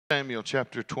Samuel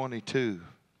chapter 22.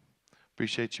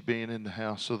 Appreciate you being in the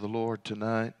house of the Lord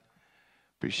tonight.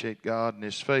 Appreciate God and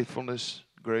His faithfulness,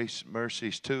 grace,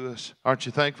 mercies to us. Aren't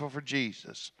you thankful for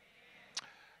Jesus?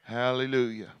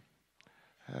 Hallelujah.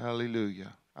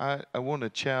 Hallelujah. I want to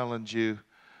challenge you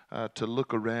to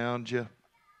look around you.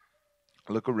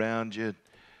 Look around you.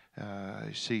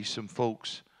 You see some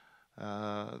folks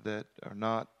that are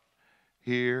not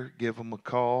here. Give them a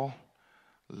call.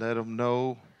 Let them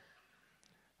know.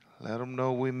 Let them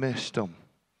know we missed them.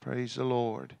 Praise the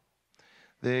Lord.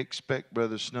 They expect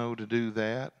Brother Snow to do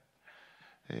that.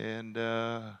 And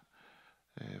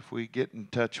if we get in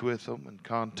touch with them and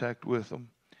contact with them,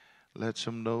 lets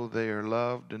them know they are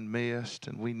loved and missed,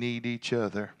 and we need each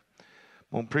other. I'm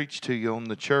going to preach to you on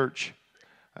the church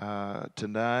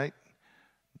tonight.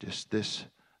 Just this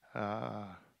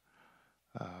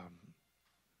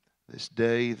this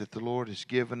day that the Lord has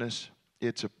given us.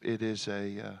 It is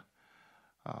a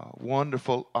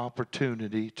wonderful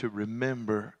opportunity to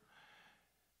remember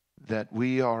that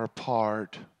we are a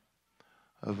part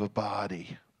of a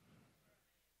body.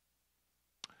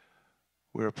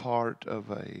 We're a part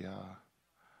of a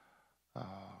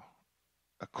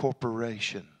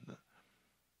corporation.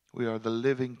 We are the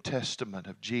living testament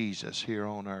of Jesus here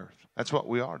on earth. That's what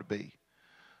we are to be.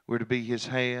 We're to be His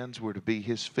hands. We're to be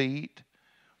His feet.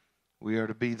 We are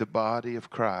to be the body of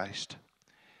Christ.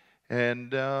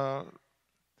 And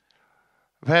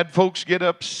I've had folks get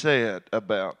upset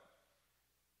about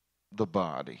the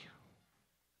body.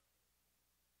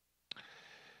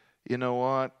 You know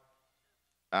what?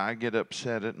 I get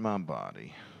upset at my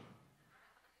body.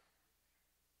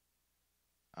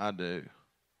 I do.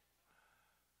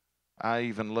 I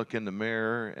even look in the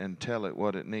mirror and tell it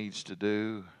what it needs to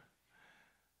do.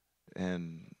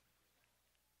 And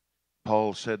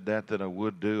Paul said that I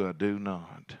would do, I do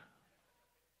not.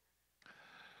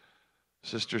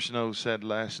 Sister Snow said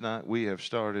last night, we have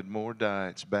started more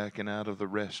diets backing out of the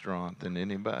restaurant than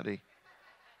anybody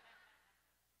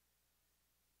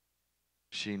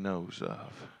she knows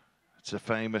of. It's a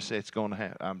famous, it's going to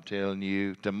happen. I'm telling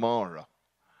you, tomorrow,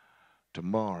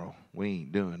 we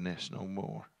ain't doing this no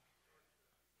more.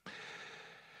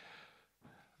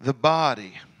 The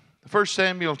body. 1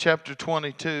 Samuel chapter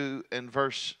 22 and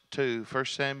verse 2. 1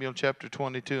 Samuel chapter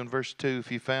 22 and verse 2.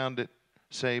 If you found it,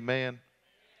 say amen.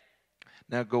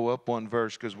 Now go up one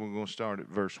verse because we're going to start at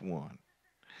verse 1.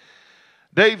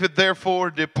 David therefore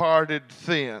departed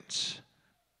thence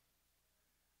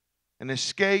and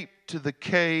escaped to the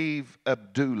cave of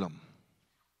Adullam.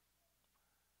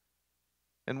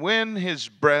 And when his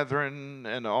brethren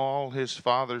and all his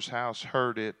father's house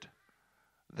heard it,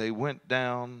 they went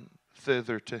down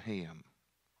thither to him.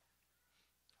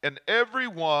 And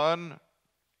everyone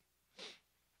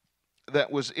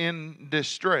that was in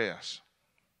distress,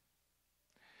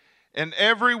 and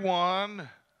everyone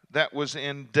that was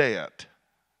in debt,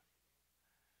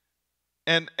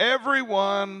 and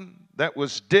everyone that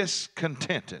was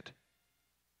discontented,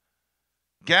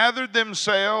 gathered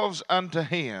themselves unto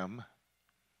him,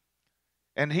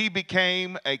 and he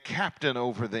became a captain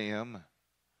over them.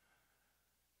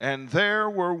 And there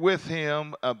were with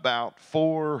him about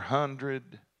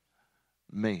 400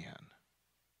 men.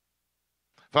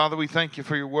 Father, we thank you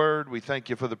for your word. We thank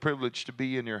you for the privilege to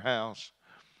be in your house.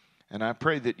 And I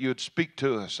pray that you would speak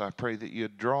to us. I pray that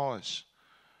you'd draw us.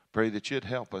 Pray that you'd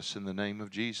help us. In the name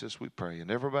of Jesus we pray.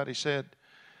 And everybody said,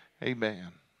 amen.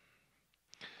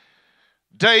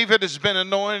 David has been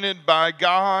anointed by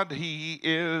God. He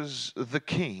is the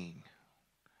king.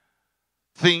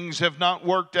 Things have not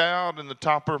worked out in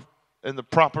the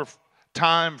proper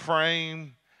time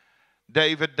frame.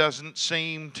 David doesn't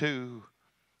seem to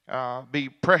be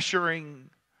pressuring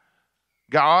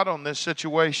God on this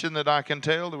situation that I can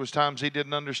tell. There was times he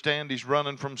didn't understand. He's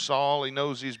running from Saul. He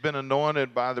knows he's been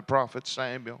anointed by the prophet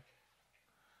Samuel.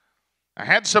 I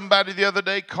had somebody the other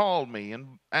day call me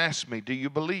and ask me, do you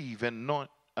believe in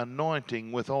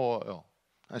anointing with oil?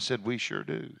 I said, we sure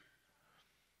do.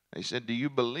 They said, do you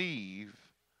believe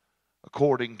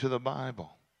according to the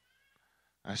Bible?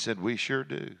 I said, we sure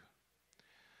do.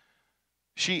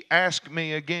 She asked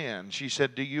me again. She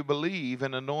said, do you believe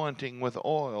in anointing with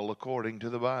oil according to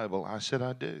the Bible? I said,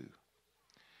 I do.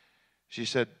 She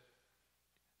said,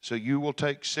 so you will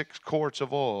take 6 quarts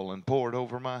of oil and pour it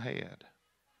over my head?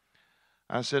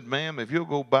 I said, ma'am, if you'll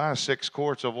go buy 6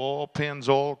 quarts of oil,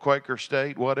 Pennzoil, Quaker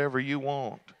State, whatever you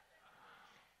want,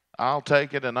 I'll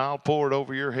take it and I'll pour it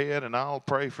over your head and I'll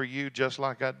pray for you just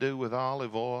like I do with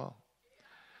olive oil.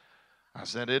 I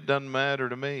said, it doesn't matter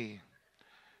to me.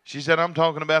 She said, I'm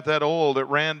talking about that oil that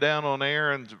ran down on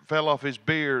Aaron and fell off his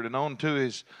beard and onto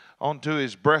onto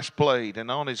his breastplate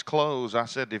and on his clothes. I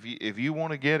said, if you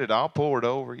want to get it, I'll pour it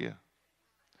over you.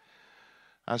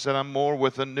 I said, I'm more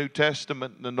with the New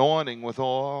Testament anointing with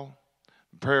oil.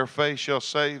 Prayer of faith shall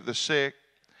save the sick.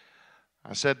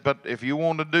 I said, but if you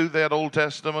want to do that Old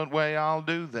Testament way, I'll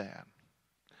do that.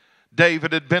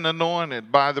 David had been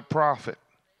anointed by the prophet,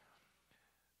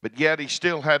 but yet he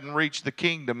still hadn't reached the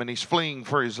kingdom, and he's fleeing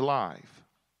for his life.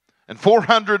 And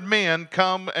 400 men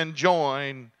come and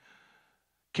join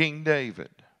King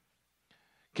David.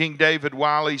 King David,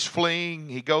 while he's fleeing,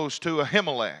 he goes to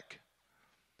Ahimelech.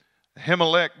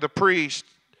 Ahimelech, the priest,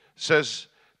 says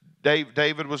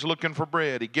David was looking for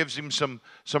bread. He gives him some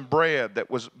bread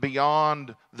that was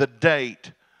beyond the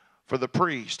date for the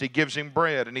priest. He gives him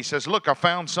bread, and he says, look, I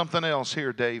found something else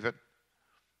here, David.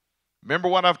 Remember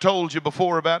what I've told you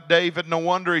before about David? No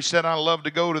wonder he said, I love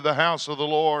to go to the house of the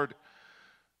Lord.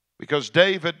 Because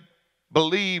David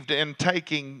believed in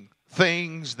taking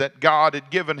things that God had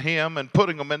given him and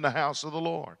putting them in the house of the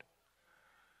Lord.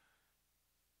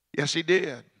 Yes, he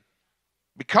did.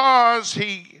 Because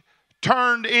he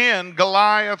turned in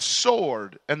Goliath's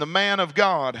sword, and the man of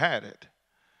God had it.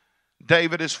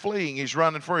 David is fleeing. He's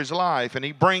running for his life, and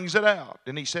he brings it out.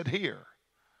 And he said, here,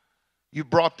 you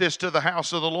brought this to the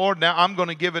house of the Lord. Now I'm going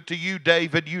to give it to you,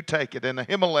 David. You take it. And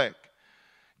Ahimelech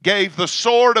gave the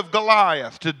sword of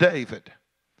Goliath to David.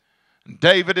 And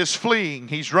David is fleeing.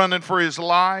 He's running for his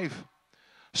life.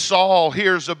 Saul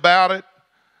hears about it.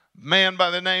 A man by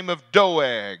the name of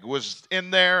Doeg was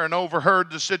in there and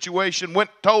overheard the situation. Went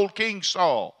and told King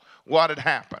Saul what had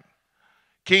happened.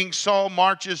 King Saul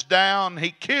marches down.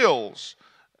 He kills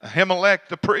Ahimelech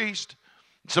the priest.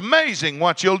 It's amazing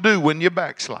what you'll do when you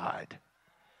backslide.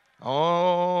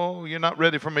 Oh, you're not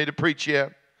ready for me to preach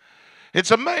yet.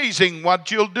 It's amazing what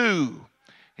you'll do.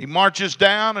 He marches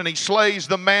down and he slays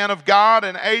the man of God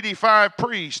and 85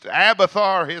 priests.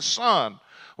 Abiathar, his son,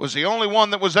 was the only one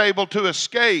that was able to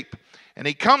escape. And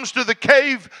he comes to the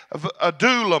cave of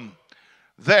Adullam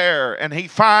there, and he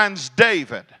finds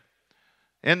David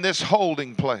in this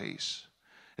holding place.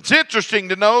 It's interesting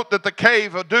to note that the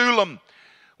cave of Adullam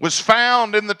was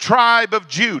found in the tribe of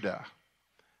Judah.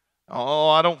 Oh,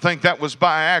 I don't think that was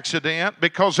by accident,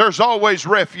 because there's always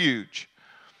refuge.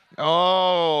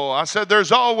 Oh, I said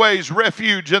there's always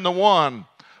refuge in the one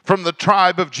from the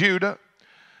tribe of Judah.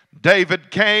 David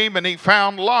came and he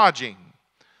found lodging.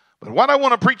 But what I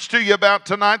want to preach to you about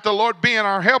tonight, the Lord being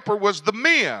our helper, was the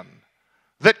men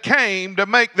that came to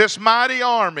make this mighty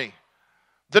army.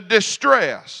 The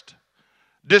distressed.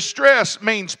 Distress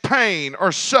means pain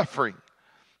or suffering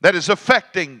that is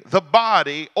affecting the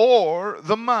body or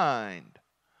the mind.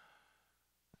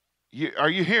 Are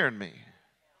you hearing me?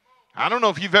 I don't know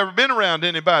if you've ever been around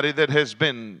anybody that has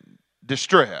been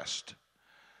distressed,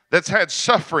 that's had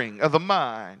suffering of the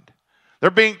mind. They're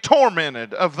being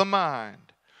tormented of the mind.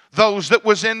 Those that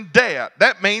was in debt,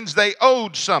 that means they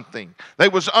owed something. They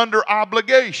was under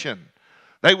obligation.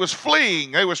 They was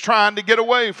fleeing. They was trying to get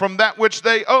away from that which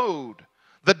they owed.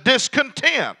 The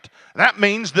discontent, that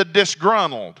means the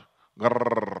disgruntled.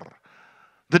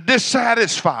 The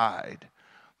dissatisfied.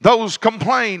 Those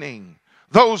complaining.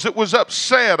 Those that was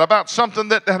upset about something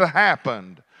that had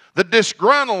happened. The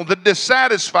disgruntled, the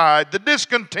dissatisfied, the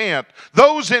discontent,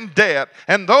 those in debt,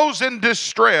 and those in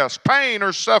distress, pain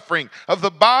or suffering of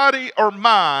the body or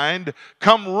mind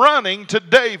come running to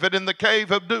David in the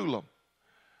cave of Adullam.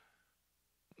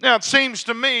 Now it seems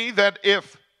to me that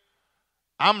if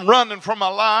I'm running for my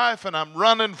life and I'm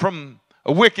running from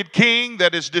a wicked king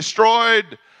that has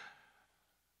destroyed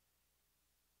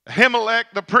Ahimelech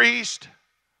the priest,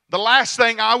 the last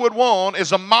thing I would want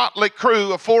is a motley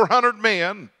crew of 400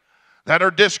 men that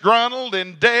are disgruntled,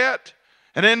 in debt,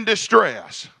 and in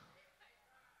distress.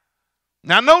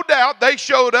 Now, no doubt they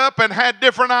showed up and had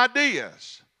different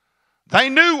ideas. They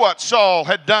knew what Saul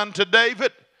had done to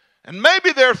David, and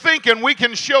maybe they're thinking we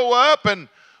can show up and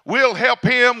we'll help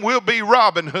him. We'll be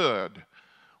Robin Hood.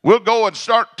 We'll go and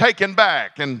start taking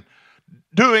back and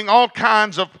doing all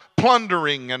kinds of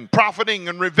plundering and profiting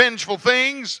and revengeful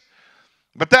things.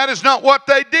 But that is not what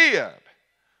they did.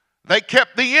 They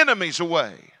kept the enemies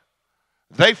away.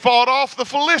 They fought off the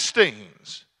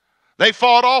Philistines. They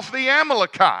fought off the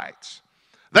Amalekites.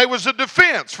 There was a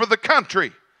defense for the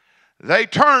country. They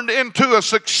turned into a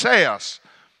success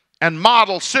and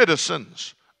model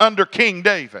citizens under King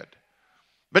David.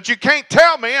 But you can't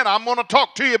tell me, and I'm going to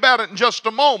talk to you about it in just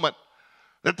a moment,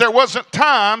 that there wasn't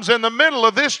times in the middle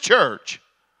of this church,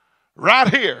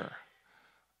 right here.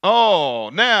 Oh,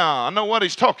 now I know what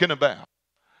he's talking about.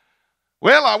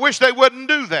 Well, I wish they wouldn't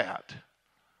do that.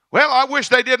 Well, I wish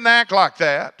they didn't act like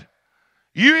that.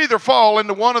 You either fall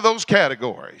into one of those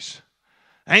categories.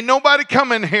 Ain't nobody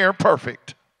come in here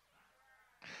perfect.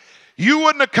 You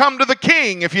wouldn't have come to the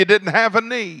king if you didn't have a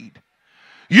need.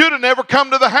 You'd have never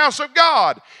come to the house of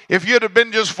God if you'd have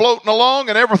been just floating along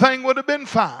and everything would have been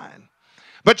fine.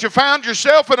 But you found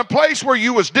yourself in a place where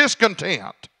you was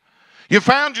discontent. You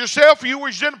found yourself, you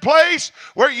was in a place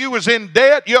where you was in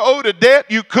debt. You owed a debt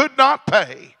you could not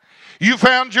pay. You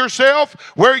found yourself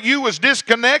where you was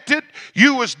disconnected,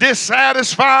 you was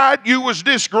dissatisfied, you was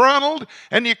disgruntled,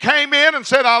 and you came in and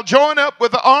said, I'll join up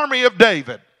with the army of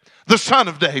David, the son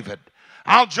of David.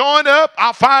 I'll join up,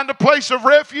 I'll find a place of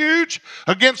refuge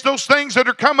against those things that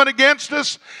are coming against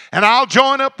us, and I'll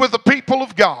join up with the people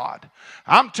of God.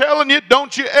 I'm telling you,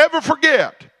 don't you ever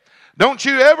forget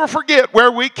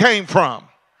where we came from.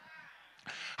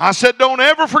 I said, don't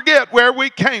ever forget where we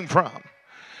came from.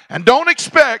 And don't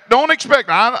expect,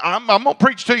 I'm going to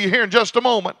preach to you here in just a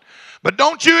moment, but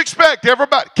don't you expect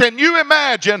everybody, can you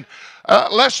imagine,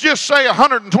 let's just say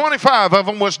 125 of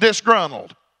them was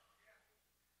disgruntled.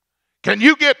 Can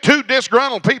you get 2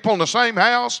 disgruntled people in the same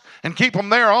house and keep them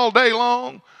there all day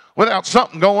long without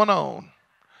something going on?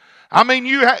 I mean,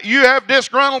 you have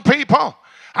disgruntled people.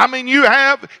 I mean, you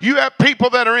have people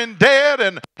that are in debt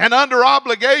and under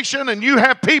obligation, and you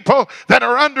have people that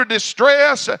are under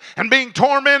distress and being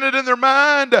tormented in their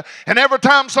mind. And every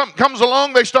time something comes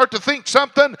along, they start to think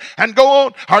something and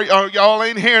go on. Y'all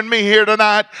ain't hearing me here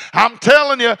tonight. I'm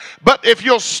telling you, but if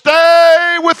you'll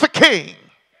stay with the king,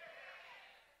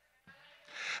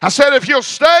 I said, if you'll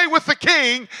stay with the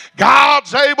king,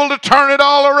 God's able to turn it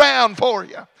all around for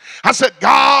you. I said,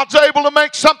 God's able to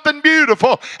make something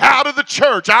beautiful out of the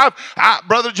church.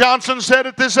 Brother Johnson said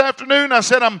it this afternoon. I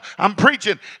said, I'm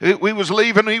preaching. We was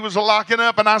leaving. He was locking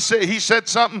up, and he said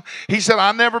something. He said,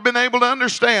 I've never been able to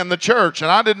understand the church,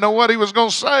 and I didn't know what he was going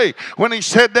to say when he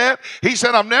said that. He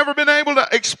said, I've never been able to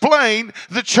explain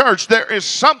the church. There's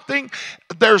something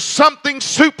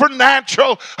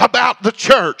supernatural about the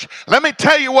church. Let me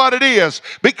tell you what it is,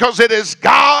 because it is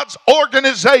God's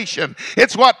organization.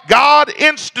 It's what God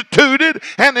instituted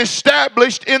and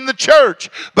established in the church.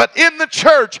 But in the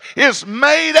church is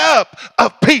made up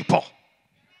of people.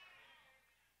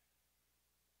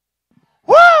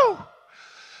 Woo!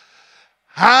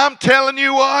 I'm telling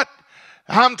you what,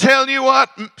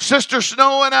 Sister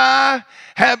Snow and I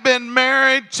have been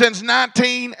married since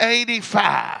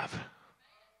 1985.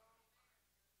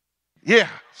 Yes,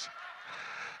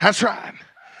 that's right.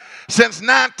 Since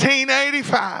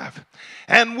 1985.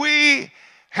 And we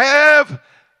have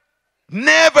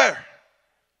never,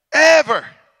 ever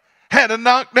had a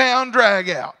knockdown drag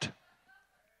out.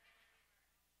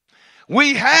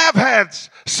 We have had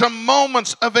some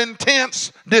moments of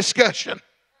intense discussion.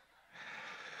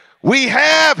 We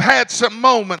have had some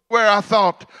moments where I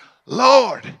thought,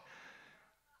 Lord,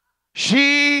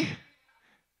 she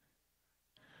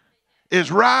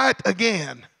is right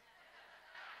again.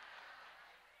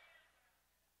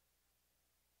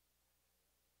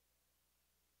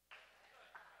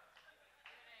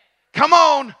 Come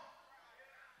on.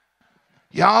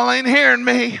 Y'all ain't hearing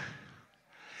me.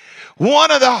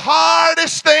 One of the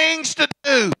hardest things to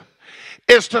do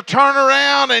is to turn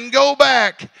around and go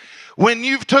back when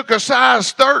you've took a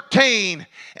size 13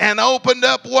 and opened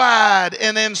up wide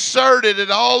and inserted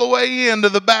it all the way into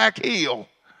the back heel.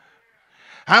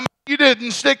 I mean, you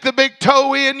didn't stick the big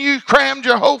toe in, you crammed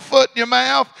your whole foot in your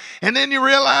mouth, and then you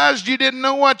realized you didn't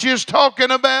know what you was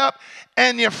talking about,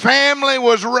 and your family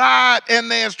was right and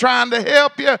they was trying to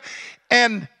help you,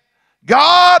 and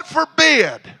God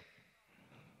forbid.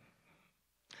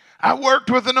 I worked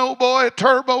with an old boy at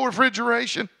Turbo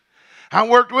Refrigeration. I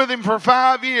worked with him for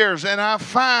 5 years, and I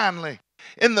finally,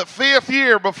 in the 5th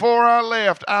year before I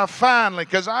left,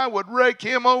 because I would rake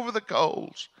him over the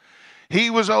coals. He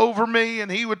was over me,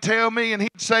 and he would tell me, and he'd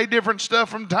say different stuff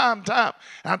from time to time.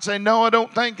 I'd say, no, I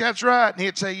don't think that's right. And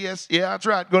he'd say, yes, yeah, that's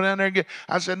right. Go down there and get it.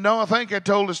 I said, no, I think I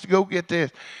told us to go get this.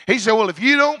 He said, well, if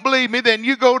you don't believe me, then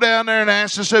you go down there and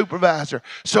ask the supervisor.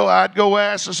 So I'd go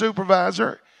ask the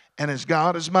supervisor, and as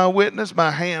God is my witness,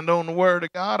 my hand on the word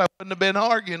of God, I wouldn't have been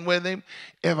arguing with him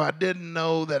if I didn't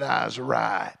know that I was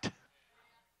right.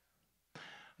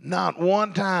 Not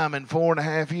one time in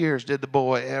 4.5 years did the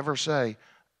boy ever say,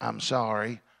 I'm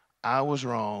sorry, I was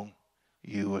wrong,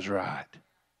 you was right.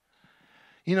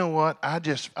 You know what? I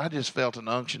just felt an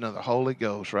unction of the Holy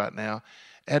Ghost right now.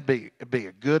 It'd be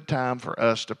a good time for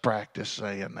us to practice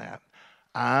saying that.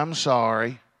 I'm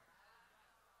sorry.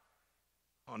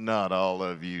 Oh, not all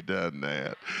of you done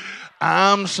that.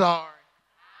 I'm sorry.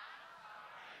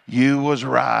 You was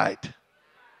right.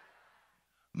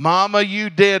 Mama,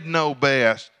 you did know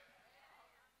best.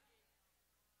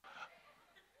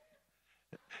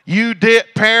 You did,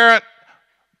 parent,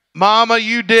 Mama,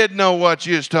 you did know what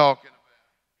you was talking about.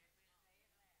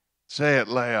 Say it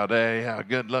loud. Hey, how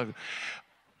good luck.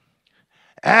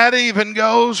 That even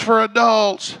goes for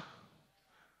adults.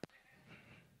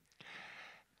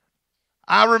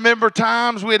 I remember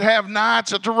times we'd have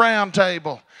nights at the round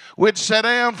table. We'd sit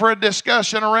down for a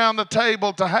discussion around the table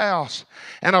at the house.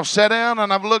 And I've sat down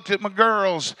and I've looked at my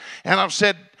girls and I've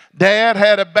said, Dad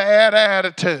had a bad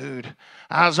attitude.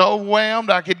 I was overwhelmed.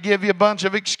 I could give you a bunch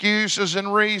of excuses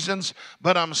and reasons,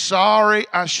 but I'm sorry.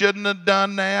 I shouldn't have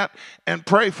done that. And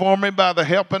pray for me by the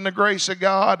help and the grace of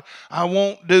God. I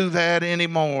won't do that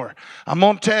anymore. I'm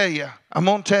going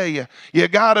to tell you, you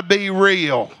got to be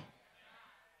real.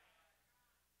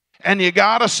 And you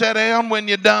got to sit down when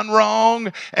you done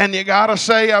wrong, and you got to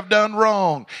say, I've done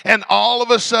wrong. And all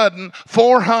of a sudden,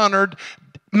 400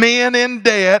 men in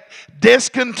debt,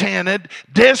 discontented,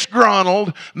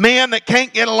 disgruntled, men that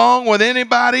can't get along with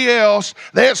anybody else,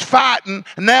 they're fighting,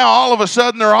 and now all of a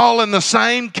sudden they're all in the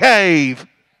same cave.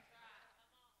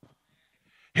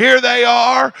 Here they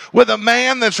are with a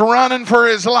man that's running for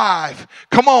his life.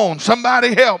 Come on,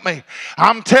 somebody help me.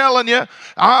 I'm telling you,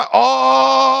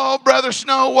 Brother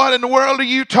Snow, what in the world are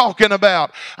you talking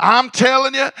about? I'm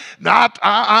telling you,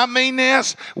 I mean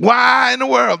this. Why in the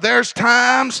world? There's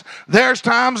times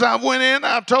I went in,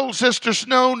 I told Sister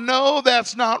Snow, no,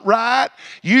 that's not right.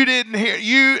 You didn't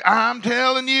hear, I'm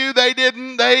telling you, they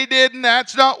didn't,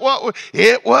 that's not what,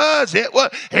 it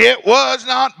was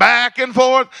not back and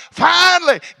forth.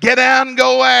 Finally, get out and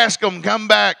go ask them. Come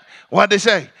back. What'd they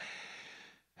say?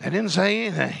 They didn't say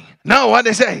anything. No, what'd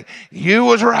they say? You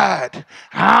was right.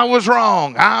 I was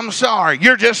wrong. I'm sorry.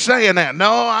 You're just saying that.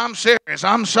 No, I'm serious.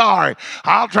 I'm sorry.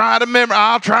 I'll try to remember.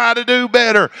 I'll try to do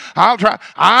better. I'll try.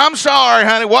 I'm sorry,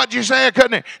 honey. What'd you say I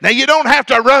couldn't? Now, you don't have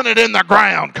to run it in the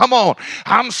ground. Come on.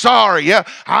 I'm sorry. Yeah,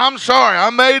 I'm sorry.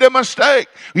 I made a mistake.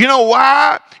 You know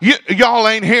why? Y'all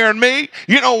ain't hearing me.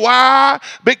 You know why?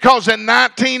 Because in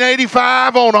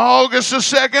 1985, on August the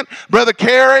 2nd, Brother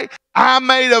Carey, I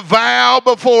made a vow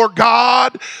before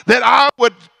God that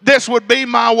this would be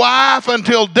my wife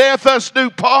until death us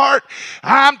do part.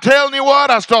 I'm telling you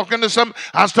what, I was talking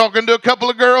to a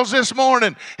couple of girls this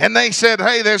morning, and they said,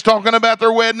 hey, they're talking about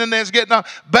their wedding and they're getting on.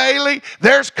 Bailey,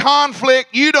 there's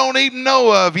conflict you don't even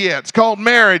know of yet. It's called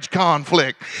marriage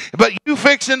conflict. But you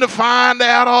fixing to find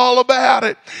out all about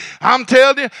it. I'm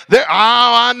telling you,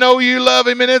 I know you love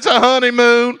him and it's a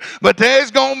honeymoon, but there's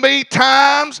going to be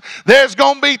times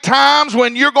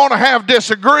when you're going to have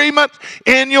disagreement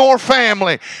in your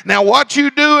family. Now, what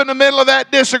you do in the middle of that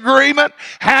disagreement,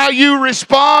 how you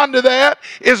respond to that,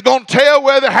 is going to tell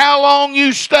how long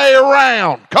you stay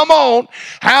around. Come on.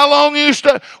 How long you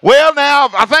stay. Well, now,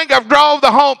 I think I've drawn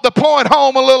the point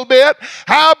home a little bit.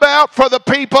 How about for the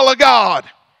people of God?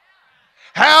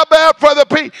 How about for the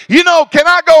people? You know, can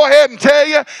I go ahead and tell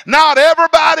you, not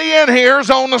everybody in here is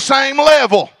on the same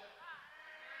level.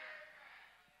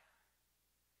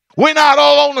 We're not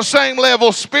all on the same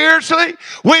level spiritually.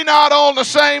 We're not on the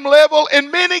same level in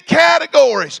many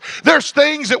categories. There's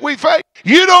things that we face.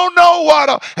 You don't know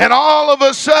and all of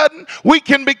a sudden we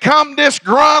can become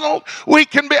disgruntled.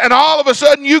 And all of a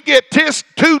sudden you get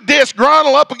too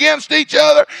disgruntled up against each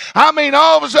other. I mean,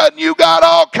 all of a sudden you got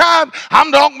all kinds.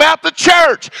 I'm talking about the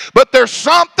church. But there's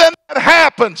something that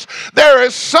happens. There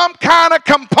is some kind of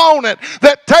component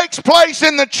that takes place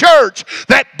in the church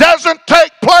that doesn't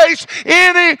take place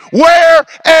anywhere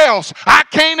else. I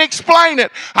can't explain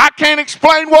it. I can't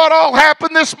explain what all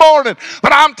happened this morning.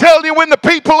 But I'm telling you, when the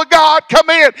people of God come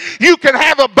in, you can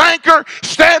have a banker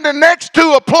standing next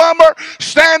to a plumber,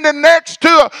 standing next to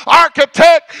an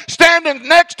architect, standing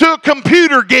next to a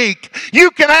computer geek.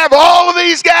 You can have all of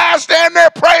these guys standing there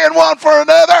praying one for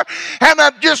another, and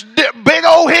just big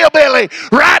old hillbilly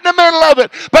right in the middle of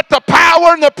it. But the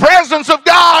power and the presence of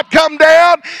God come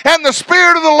down, and the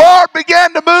Spirit of the Lord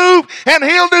began to move, and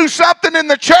He'll do something in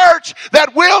the church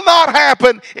that will not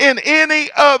happen in any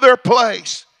other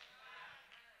place.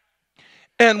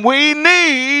 And we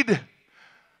need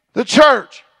the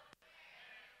church.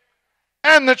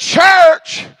 And the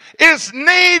church is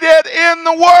needed in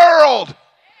the world.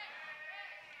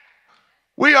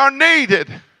 We are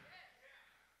needed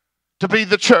to be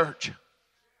the church.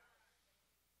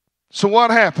 So what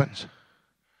happens?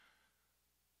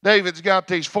 David's got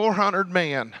these 400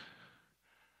 men.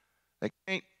 They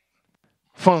can't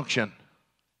function.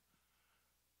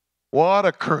 What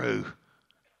a crew.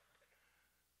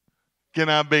 Can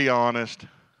I be honest?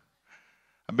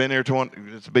 I've been here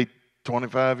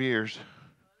 25 years.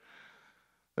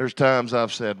 There's times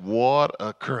I've said, what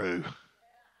a crew.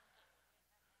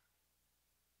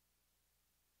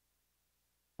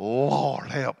 Lord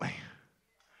help me.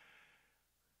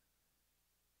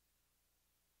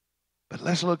 But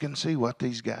let's look and see what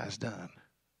these guys done.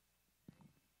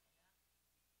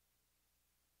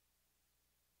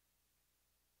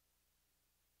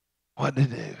 What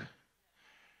did they do?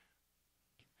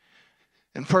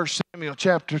 In 1 Samuel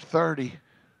chapter 30,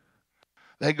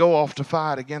 they go off to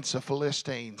fight against the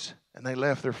Philistines, and they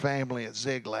left their family at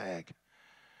Ziklag.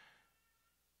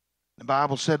 The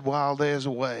Bible said while they was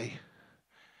away,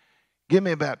 give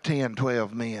me about 10,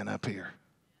 12 men up here.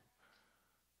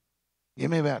 Give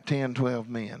me about 10, 12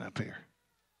 men up here.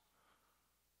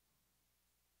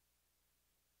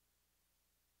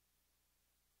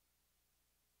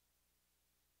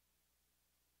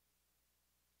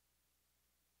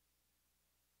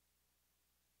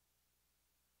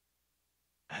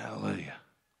 Hallelujah.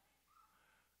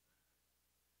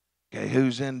 Okay,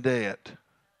 who's in debt?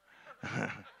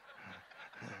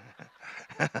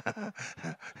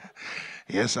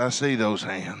 Yes, I see those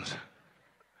hands.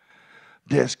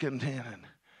 Discontented.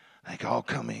 They all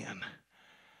come in.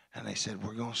 And they said,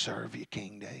 we're going to serve you,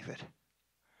 King David.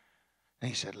 And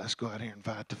he said, let's go out here and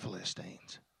fight the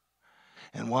Philistines.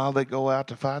 And while they go out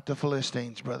to fight the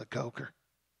Philistines, Brother Coker,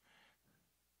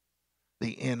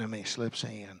 the enemy slips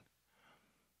in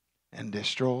and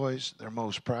destroys their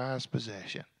most prized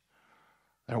possession,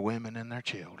 their women and their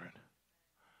children,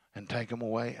 and take them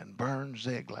away and burn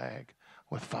Ziklag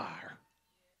with fire.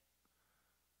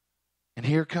 And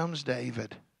here comes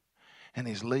David, and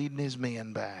he's leading his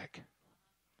men back.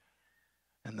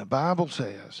 And the Bible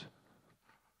says,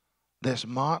 this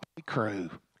motley crew,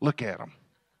 look at them.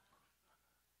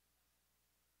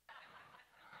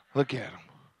 Look at them.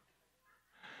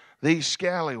 These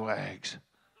scallywags.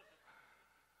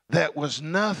 That was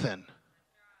nothing.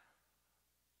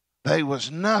 They was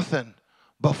nothing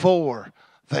before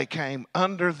they came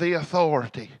under the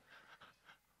authority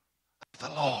of the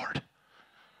Lord,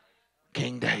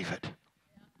 King David.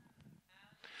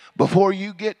 Before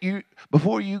you get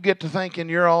to thinking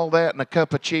you're all that and a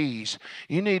cup of cheese,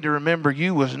 you need to remember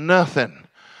you was nothing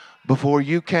before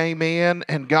you came in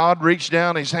and God reached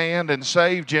down his hand and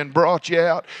saved you and brought you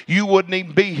out. You wouldn't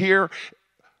even be here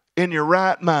in your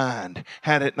right mind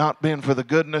had it not been for the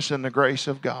goodness and the grace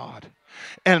of God.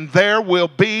 And there will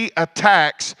be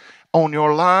attacks on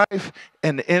your life,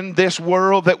 and in this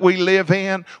world that we live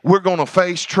in, we're going to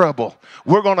face trouble.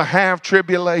 We're going to have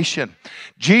tribulation.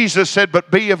 Jesus said,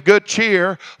 but be of good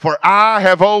cheer, for I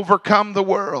have overcome the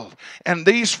world. And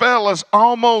these fellas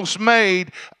almost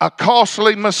made a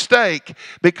costly mistake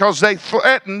because they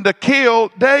threatened to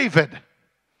kill David.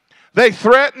 They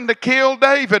threatened to kill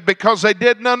David because they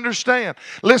didn't understand.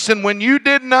 Listen, when you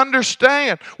didn't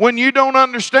understand, when you don't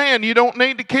understand, you don't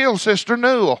need to kill Sister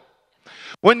Newell.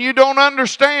 When you don't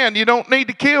understand, you don't need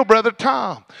to kill Brother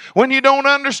Tom. When you don't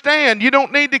understand, you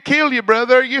don't need to kill your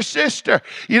brother or your sister.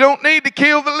 You don't need to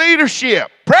kill the leadership.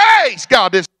 Praise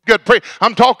God. This is good.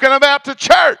 I'm talking about the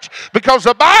church, because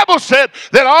the Bible said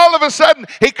that all of a sudden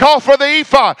he called for the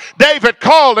ephod. David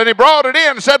called and he brought it in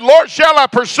and said, Lord, shall I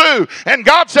pursue? And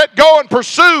God said, go and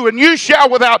pursue, and you shall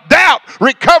without doubt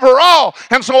recover all.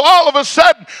 And so all of a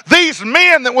sudden, these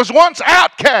men that was once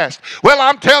outcast, well,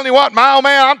 I'm telling you what, my old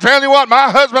man, I'm telling you what, my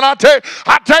husband, I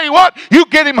tell you what, you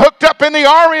get him hooked up in the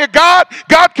army of God,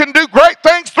 God can do great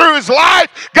things through his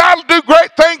life. God will do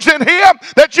great things in him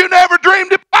that you never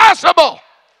dreamed it possible.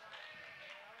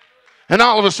 And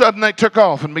all of a sudden they took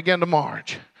off and began to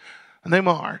march. And they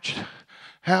marched.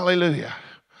 Hallelujah.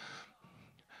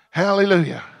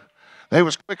 Hallelujah. They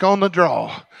was quick on the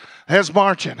draw. They was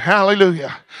marching.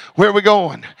 Hallelujah. Where are we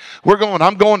going?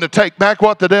 I'm going to take back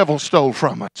what the devil stole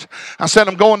from us. I said,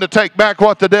 I'm going to take back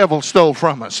what the devil stole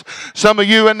from us. Some of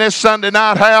you in this Sunday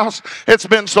night house, it's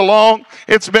been so long.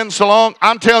 It's been so long.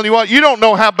 I'm telling you what, you don't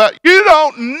know how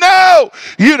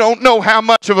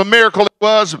much of a miracle it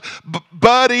was.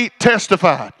 Buddy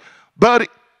testified. Buddy,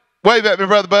 wave at me,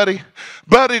 Brother Buddy.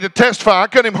 Buddy to testify. I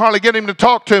couldn't even hardly get him to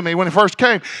talk to me when he first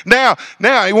came. Now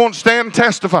he won't stand and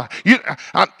testify.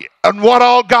 And what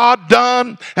all God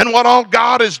done and what all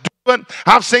God is doing.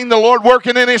 I've seen the Lord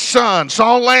working in his son.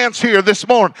 Saw Lance here this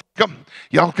morning. Come,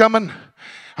 y'all coming?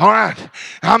 All right.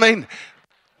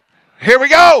 Here we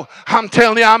go. I'm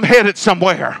telling you, I'm headed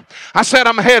somewhere. I said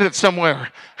I'm headed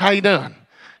somewhere. How you doing?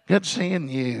 Good seeing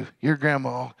you. Your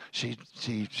grandma,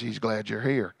 she's glad you're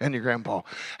here. And your grandpa.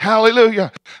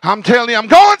 Hallelujah. I'm telling you, I'm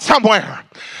going somewhere.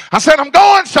 I said, I'm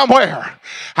going somewhere.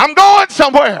 I'm going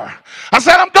somewhere. I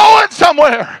said, I'm going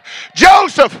somewhere.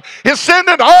 Joseph is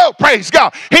sending, oh, praise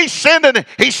God. He's sending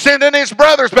his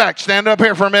brothers back. Stand up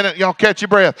here for a minute. Y'all catch your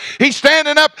breath. He's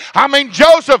standing up.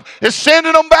 Joseph is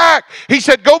sending them back. He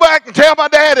said, go back and tell my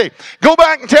daddy. Go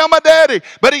back and tell my daddy.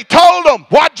 But he told them,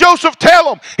 what Joseph tell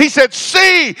them? He said,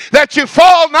 see, that you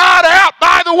fall not out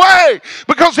by the way,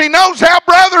 because He knows how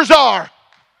brothers are.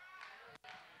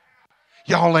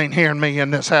 Y'all ain't hearing me in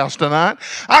this house tonight.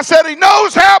 I said He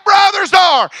knows how brothers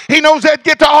are. He knows they'd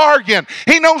get to arguing.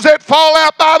 He knows they'd fall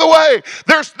out by the way.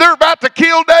 They're about to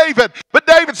kill David. But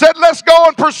David said, let's go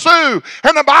and pursue.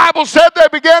 And the Bible said they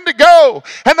began to go.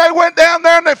 And they went down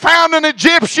there and they found an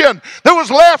Egyptian that was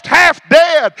left half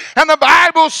dead. And the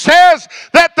Bible says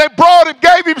that they brought him,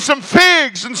 gave him some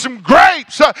figs and some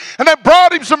grapes. And they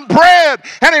brought him some bread.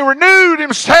 And he renewed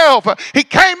himself. He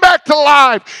came back to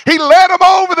life. He led them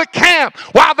over the camp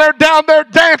while they're down there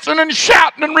dancing and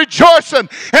shouting and rejoicing.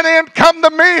 And in come the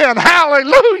men.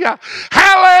 Hallelujah.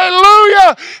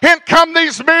 Hallelujah. In come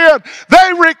these men.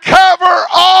 They recover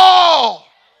all.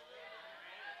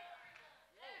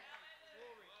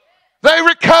 They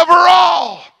recover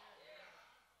all.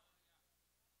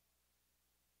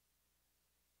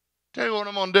 Tell you what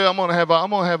I'm going to do. I'm going to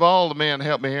have all the men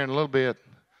help me here in a little bit.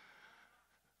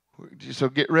 So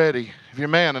get ready if you're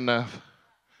man enough.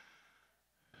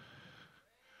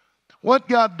 What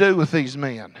God do with these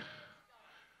men?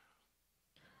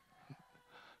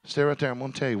 Stay right there. I'm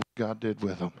going to tell you what God did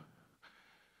with them.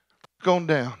 Look on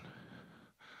down.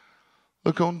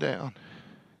 Look on down.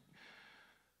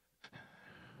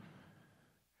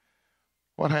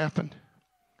 What happened?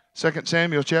 2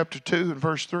 Samuel chapter 2 and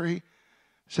verse 3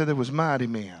 said there was mighty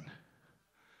men.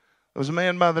 There was a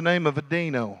man by the name of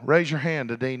Adino. Raise your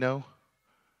hand, Adino.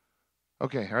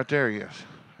 Okay, right there he is.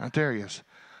 Right there he is.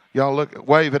 Y'all look,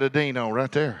 wave at Adino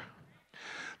right there.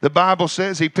 The Bible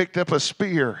says he picked up a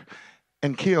spear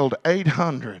and killed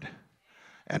 800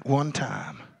 at one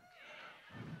time.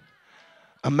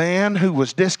 A man who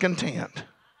was discontent.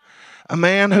 A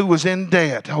man who was in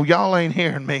debt. Oh, y'all ain't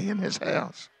hearing me in his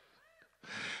house.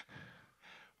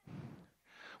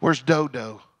 Where's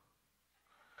Dodo?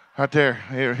 Right there.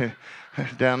 Here,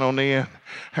 down on the end.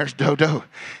 There's Dodo.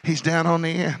 He's down on the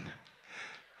end.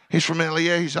 He's from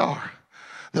Eleazar.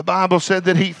 The Bible said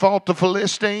that he fought the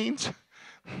Philistines.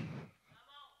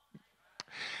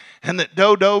 And that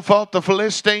Dodo fought the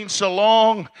Philistines so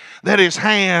long that his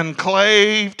hand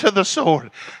clave to the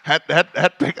sword.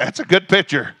 That's a good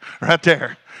picture right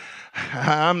there.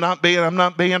 I'm not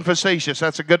being facetious.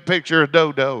 That's a good picture of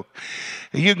Dodo.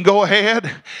 You can go ahead.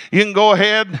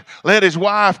 Let his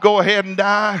wife go ahead and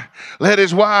die. Let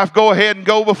his wife go ahead and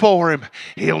go before him.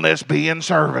 He'll just be in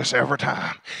service every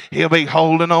time. He'll be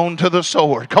holding on to the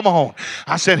sword. Come on.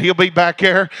 I said he'll be back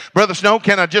there. Brother Snow,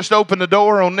 can I just open the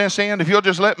door on this end? If you'll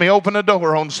just let me open the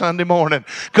door on Sunday morning.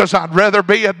 Because I'd rather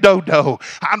be a Dodo.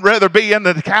 I'd rather be in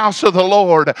the house of the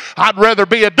Lord. I'd rather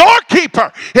be a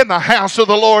doorkeeper in the house of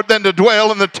the Lord than to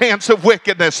dwell in the tents of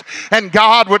wickedness. And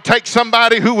God would take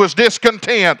somebody who was discontent.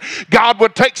 God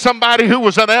would take somebody who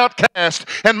was an outcast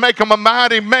and make him a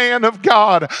mighty man of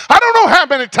God. I don't know how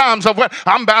many times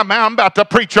I'm about to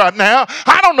preach right now.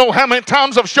 I don't know how many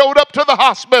times I've showed up to the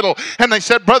hospital and they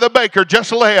said, Brother Baker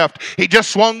just left. He just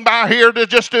swung by here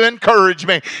to encourage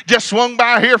me. Just swung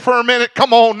by here for a minute.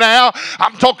 Come on now.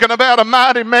 I'm talking about a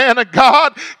mighty man of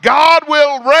God. God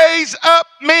will raise up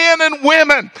men and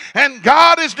women, and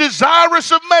God is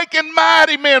desirous of making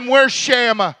mighty men. Where's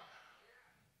Shammah?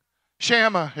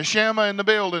 Is Shammah in the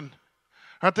building?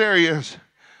 Right there he is.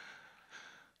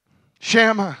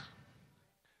 Shammah,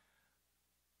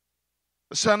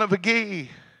 the son of Agee.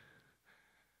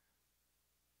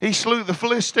 He slew the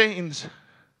Philistines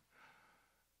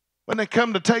when they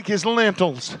come to take his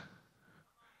lentils.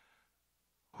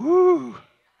 Whoo.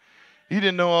 You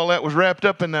didn't know all that was wrapped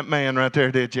up in that man right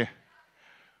there, did you?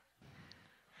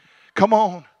 Come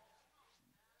on.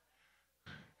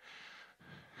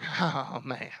 Oh,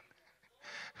 man.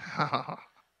 Oh.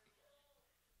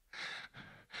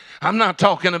 I'm not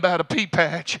talking about a pea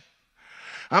patch.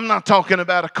 I'm not talking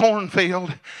about a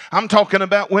cornfield. I'm talking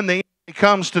about when the enemy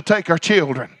comes to take our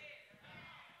children.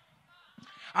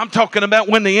 I'm talking about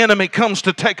when the enemy comes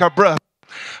to take our brother.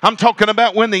 I'm talking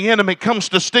about when the enemy comes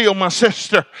to steal my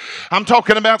sister. I'm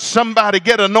talking about somebody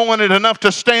get anointed enough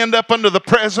to stand up under the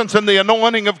presence and the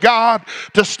anointing of God,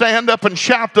 to stand up and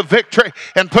shout the victory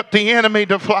and put the enemy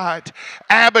to flight.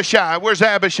 Abishai, where's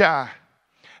Abishai?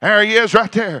 There he is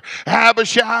right there.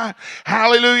 Abishai,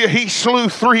 hallelujah, he slew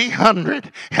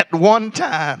 300 at one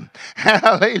time.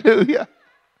 Hallelujah.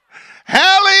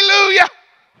 Hallelujah.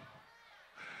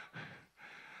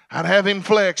 I'd have him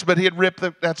flex, but he'd rip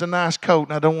that's a nice coat,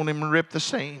 and I don't want him to rip the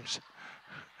seams.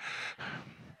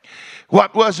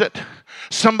 What was it?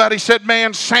 Somebody said,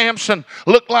 man, Samson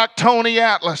looked like Tony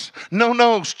Atlas.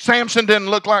 No, Samson didn't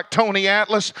look like Tony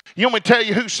Atlas. You want me to tell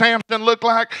you who Samson looked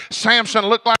like? Samson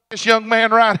looked like this young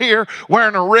man right here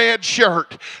wearing a red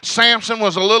shirt. Samson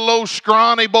was a little old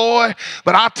scrawny boy,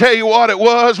 but I tell you what it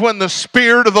was when the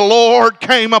Spirit of the Lord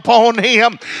came upon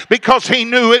him, because he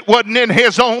knew it wasn't in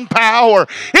his own power.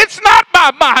 It's not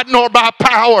by might nor by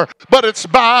power, but it's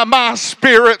by my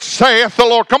Spirit, saith the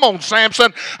Lord. Come on,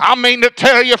 Samson. I mean to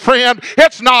tell you, friend,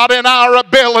 it's not in our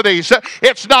abilities.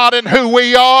 It's not in who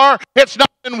we are. It's not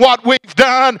in what we've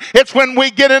done. It's when we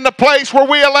get in the place where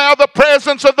we allow the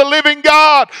presence of the living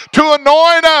God to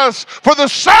anoint us for the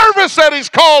service that He's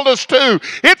called us to.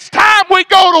 It's time we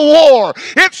go to war.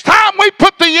 It's time we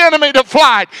put the enemy to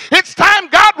flight. It's time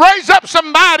God raise up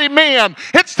some mighty men.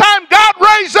 It's time God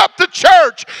raise up the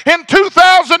church in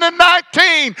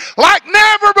 2019 like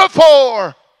never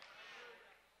before.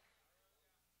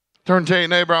 Turn to your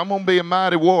neighbor, I'm going to be a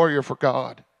mighty warrior for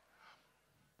God.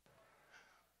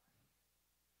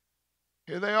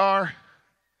 Here they are.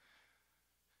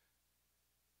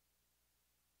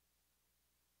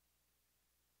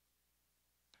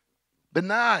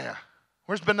 Benaiah.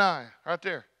 Where's Benaiah? Right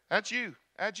there. That's you.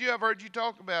 That's you. I've heard you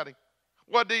talk about him.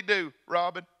 What did he do,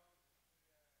 Robin?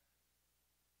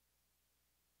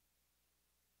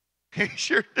 He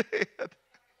sure did.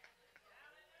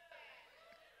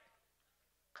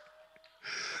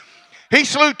 He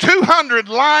slew 200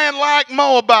 lion-like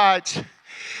Moabites,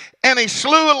 and he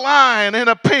slew a lion in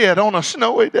a pit on a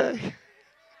snowy day.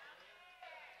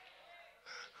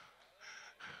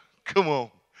 Come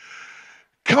on.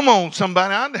 Come on,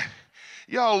 somebody.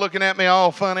 Y'all looking at me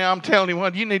all funny. I'm telling you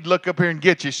what, you need to look up here and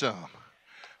get you some.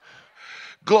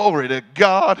 Glory to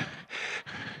God.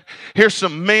 Here's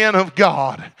some men of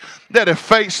God that have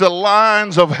faced the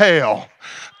lions of hell.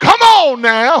 Come on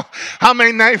now. I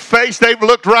mean, they've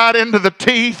looked right into the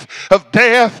teeth of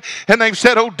death, and they've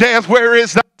said, oh, death, where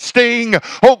is thy sting?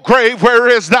 Oh, grave, where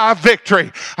is thy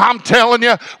victory? I'm telling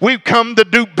you, we've come to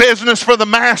do business for the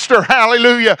Master,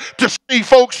 hallelujah, to see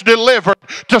folks delivered,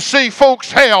 to see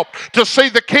folks helped, to see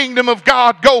the kingdom of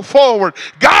God go forward.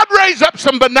 God raise up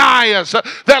some Benaiahs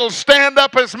that'll stand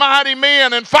up as mighty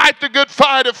men and fight the good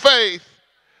fight of faith.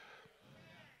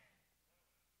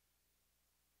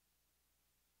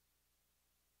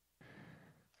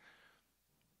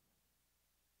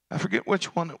 I forget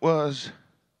which one it was.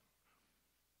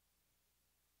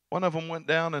 One of them went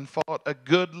down and fought a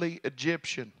goodly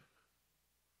Egyptian.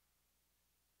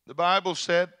 The Bible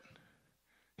said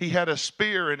he had a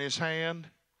spear in his hand,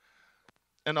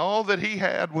 and all that he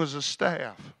had was a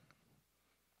staff.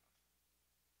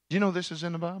 Do you know this is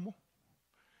in the Bible?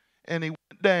 And he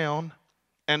went down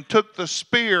and took the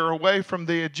spear away from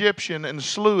the Egyptian and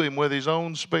slew him with his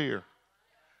own spear.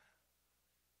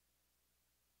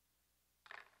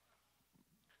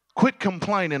 Quit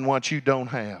complaining what you don't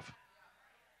have.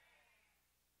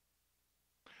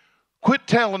 Quit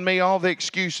telling me all the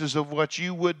excuses of what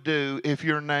you would do if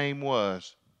your name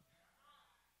was,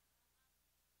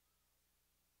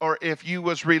 or if you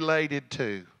was related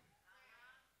to.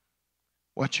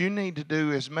 What you need to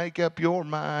do is make up your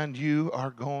mind you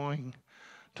are going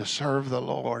to serve the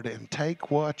Lord and take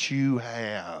what you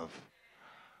have.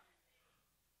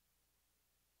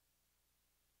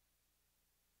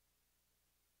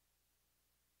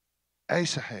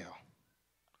 Asahel,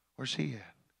 where's he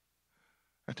at?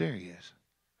 Right there he is.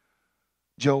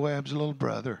 Joab's little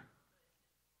brother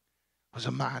was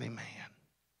a mighty man.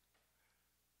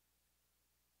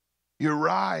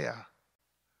 Uriah,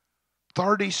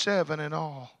 37 in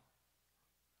all.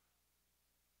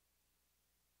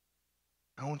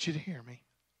 I want you to hear me.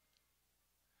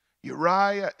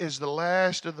 Uriah is the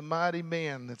last of the mighty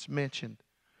men that's mentioned.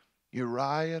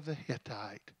 Uriah the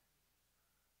Hittite.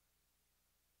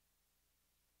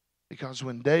 Because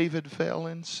when David fell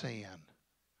in sin,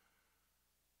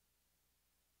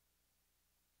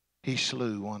 he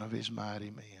slew one of his mighty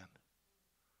men.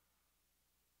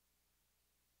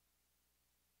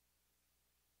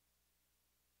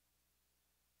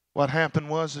 What happened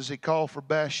was, as he called for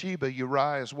Bathsheba,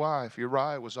 Uriah's wife.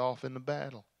 Uriah was off in the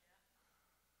battle.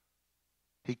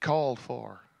 He called for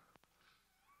her,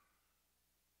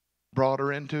 brought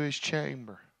her into his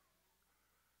chamber.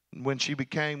 And when she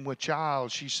became with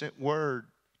child, she sent word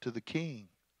to the king.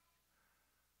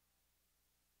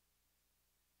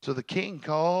 So the king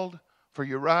called for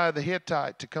Uriah the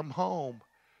Hittite to come home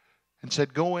and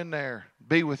said, go in there,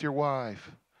 be with your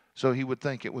wife. So he would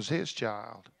think it was his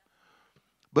child.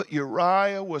 But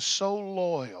Uriah was so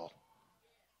loyal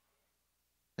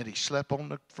that he slept on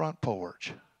the front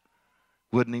porch.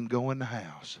 Wouldn't even go in the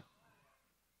house.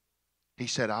 He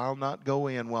said, I'll not go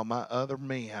in while my other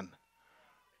men.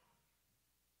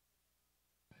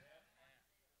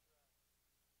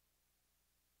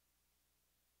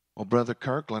 Well, Brother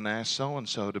Kirkland asked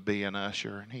so-and-so to be an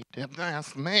usher, and he didn't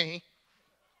ask me.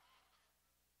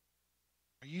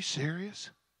 Are you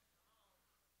serious?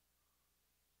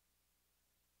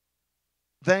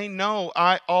 They know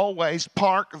I always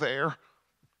park there.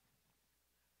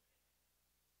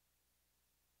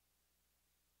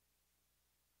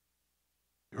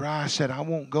 Uriah said, I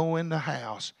won't go in the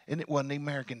house. And it wasn't even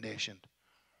air conditioned.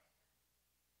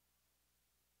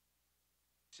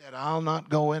 He said, I'll not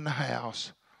go in the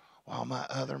house while my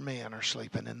other men are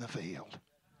sleeping in the field.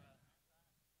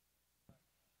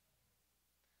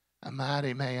 A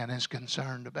mighty man is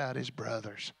concerned about his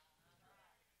brothers.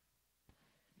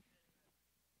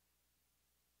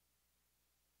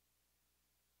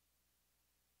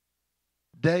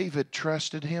 David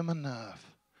trusted him enough.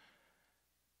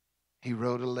 He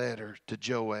wrote a letter to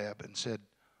Joab and said,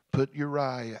 put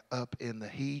Uriah up in the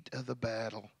heat of the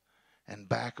battle and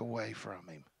back away from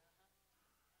him.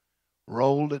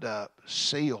 Rolled it up,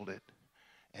 sealed it,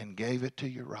 and gave it to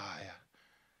Uriah.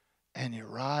 And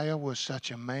Uriah was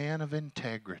such a man of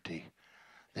integrity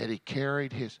that he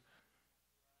carried his...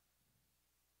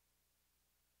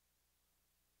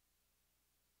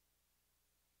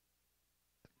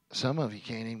 Some of you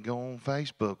can't even go on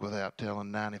Facebook without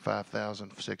telling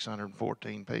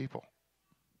 95,614 people.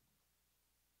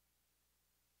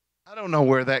 I don't know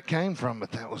where that came from,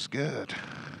 but that was good.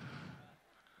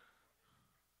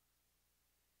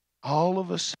 All of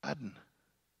a sudden,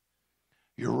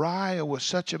 Uriah was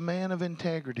such a man of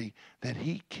integrity that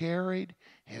he carried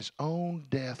his own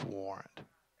death warrant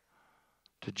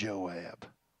to Joab.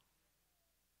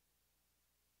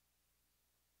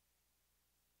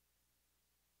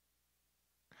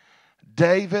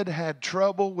 David had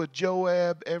trouble with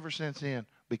Joab ever since then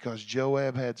because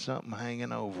Joab had something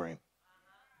hanging over him.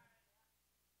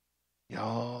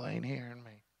 Y'all ain't hearing me.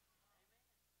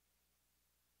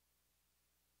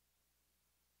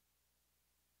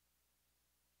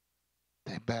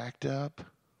 They backed up.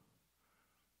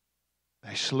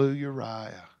 They slew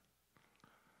Uriah.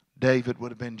 David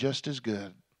would have been just as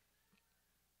good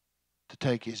to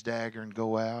take his dagger and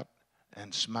go out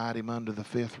and smite him under the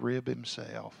fifth rib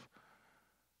himself,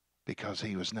 because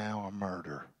he was now a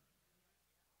murderer.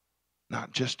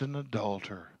 Not just an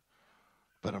adulterer,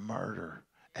 but a murderer.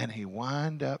 And he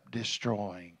wound up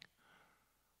destroying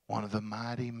one of the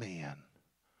mighty men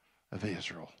of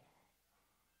Israel.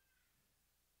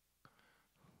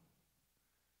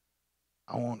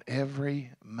 I want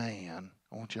every man,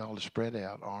 I want y'all to spread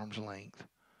out arm's length.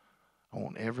 I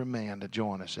want every man to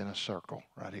join us in a circle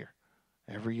right here.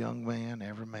 Every young man,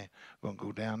 every man. We're going to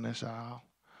go down this aisle.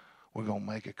 We're going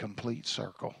to make a complete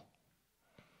circle.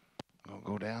 We're going to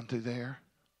go down through there.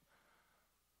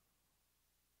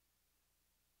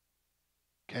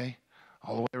 Okay?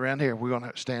 All the way around here. We're going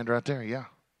to stand right there. Yeah.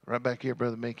 Right back here,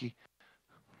 Brother Mickey.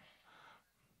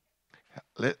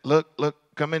 Look.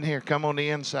 Come in here. Come on the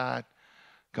inside.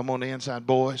 Come on the inside.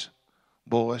 Boys,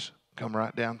 come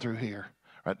right down through here.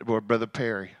 Right there, Brother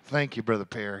Perry. Thank you, Brother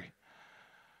Perry.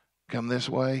 Come this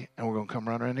way, and we're going to come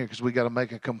right around here because we got to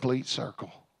make a complete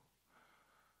circle.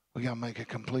 We got to make a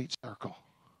complete circle.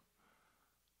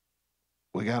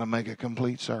 We got to make a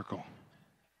complete circle.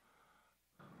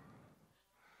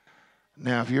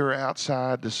 Now, if you're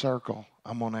outside the circle,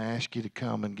 I'm going to ask you to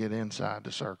come and get inside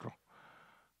the circle.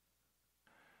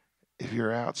 If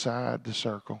you're outside the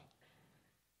circle,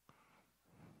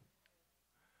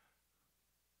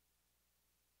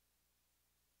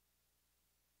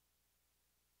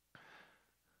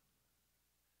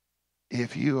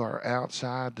 if you are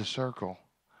outside the circle,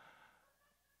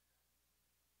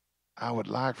 I would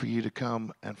like for you to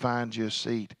come and find you a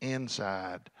seat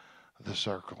inside the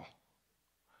circle.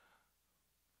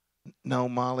 No,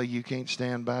 Molly, you can't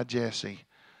stand by Jesse.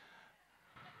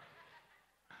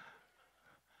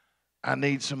 I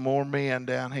need some more men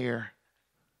down here.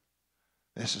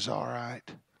 This is all right.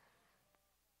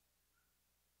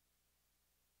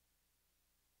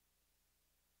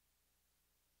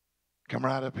 Come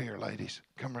right up here, ladies.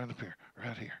 Come right up here.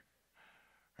 Right here.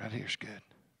 Right here's good.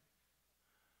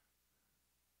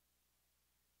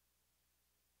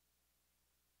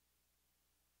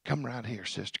 Come right here,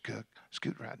 Sister Cook.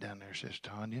 Scoot right down there, Sister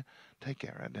Tanya. Take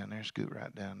that right down there. Scoot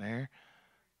right down there.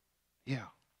 Yeah.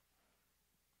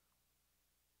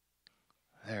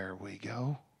 There we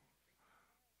go.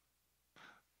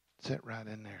 Sit right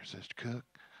in there, Sister Cook.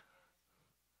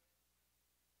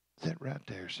 Sit right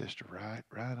there, Sister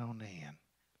Right on the end.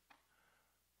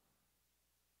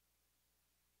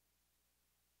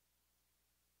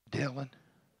 Dylan.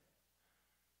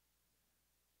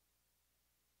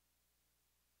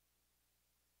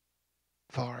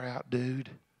 Far out, dude.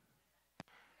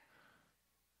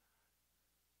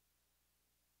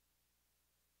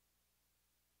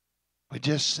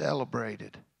 just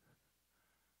celebrated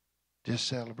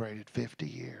 50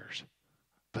 years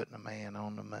putting a man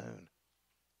on the moon.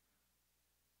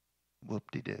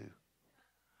 Whoop-de-doo.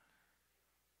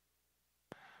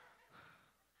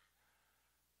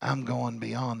 I'm going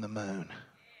beyond the moon.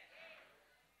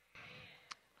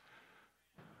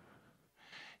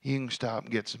 You can stop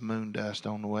and get some moon dust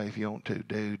on the way if you want to,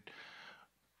 dude.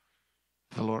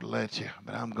 If the Lord lets you.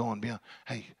 But I'm going beyond.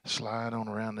 Hey, slide on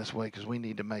around this way because we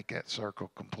need to make that circle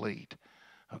complete.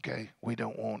 Okay? We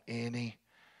don't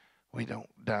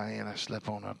Diana, slip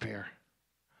on up here.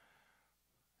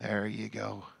 There you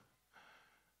go.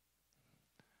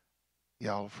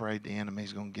 Y'all afraid the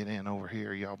enemy's going to get in over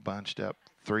here. Y'all bunched up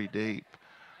 3 deep.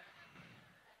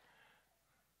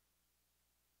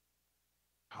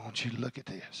 I want you to look at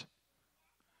this.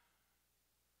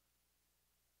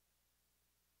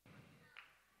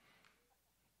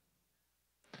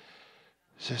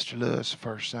 Sister Lewis, the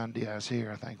first Sunday I was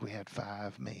here, I think we had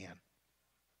 5 men.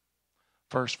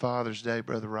 First Father's Day,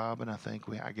 Brother Robin, I think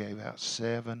I gave out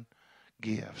 7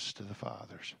 gifts to the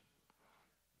fathers.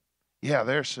 Yeah,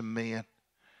 there's some men.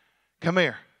 Come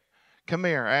here. Come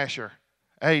here, Asher.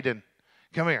 Aiden.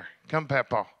 Come here. Come,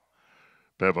 Peppo.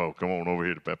 Peppo, come on over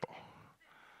here to Peppo.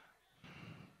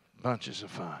 Bunches of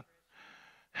fun.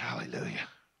 Hallelujah.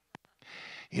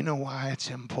 You know why it's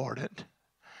important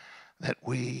that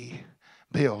we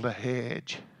build a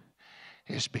hedge?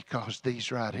 It's because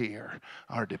these right here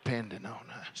are dependent on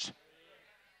us.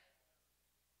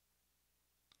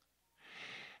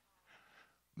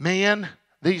 Men,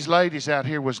 these ladies out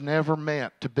here was never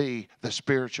meant to be the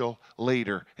spiritual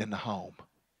leader in the home.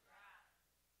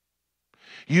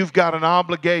 You've got an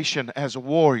obligation as a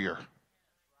warrior.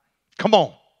 Come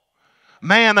on.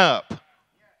 Man up.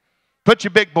 Put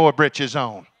your big boy britches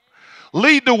on.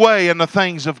 Lead the way in the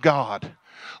things of God.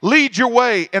 Lead your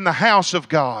way in the house of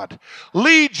God.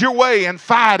 Lead your way in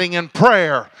fighting and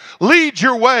prayer. Lead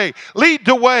your way. Lead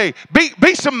the way.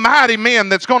 Be some mighty men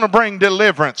that's going to bring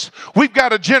deliverance. We've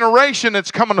got a generation that's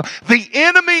coming. The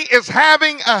enemy is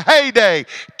having a heyday,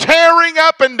 tearing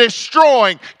up and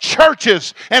destroying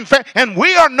churches. And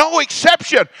we are no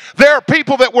exception. There are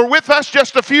people that were with us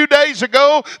just a few days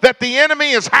ago that the enemy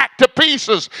is hacked to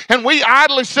pieces. And we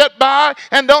idly sit by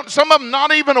and some of them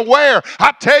not even aware.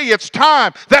 I tell you, it's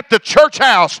time that the church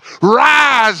house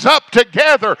rise up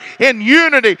together in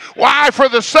unity. Why? For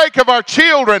the sake of our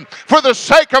children, for the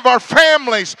sake of our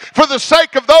families, for the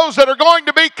sake of those that are going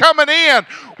to be coming in.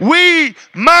 We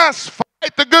must fight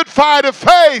the good fight of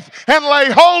faith and lay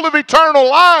hold of eternal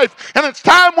life. And it's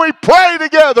time we pray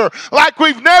together like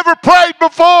we've never prayed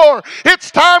before. It's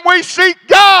time we seek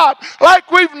God like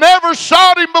we've never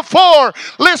sought Him before.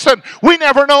 Listen, we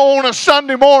never know on a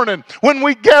Sunday morning when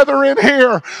we gather in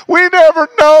here. We never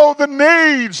know the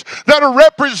needs that are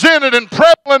represented and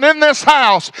prevalent in this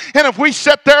house. And if we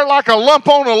sit there like a lump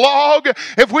on a log,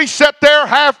 if we sit there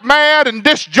half mad and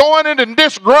disjointed and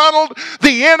disgruntled,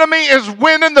 the enemy is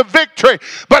winning the victory.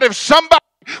 But if somebody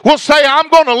will say, I'm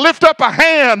going to lift up a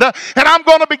hand and I'm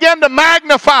going to begin to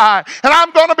magnify and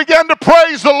I'm going to begin to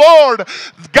praise the Lord,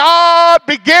 God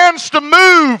begins to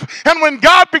move. And when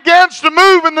God begins to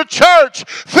move in the church,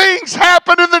 things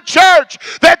happen in the church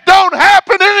that don't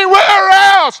happen anywhere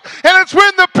else. And it's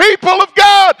when the people of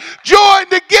God join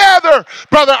together.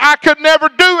 Brother, I could never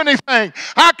do anything.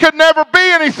 I could never be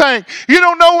anything. You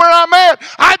don't know where I'm at.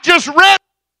 I just read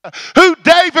who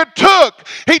David took.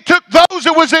 He took those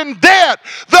that was in debt,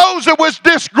 those that was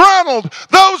disgruntled,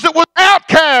 those that was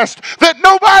outcast, that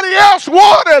nobody else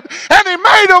wanted, and he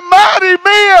made them mighty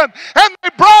men, and they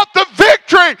brought the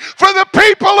victory for the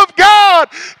people of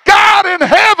God. God in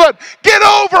heaven, get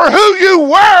over who you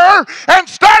were and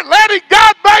start letting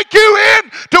God make you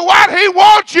into what He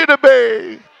wants you to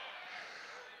be.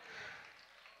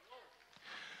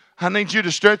 I need you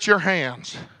to stretch your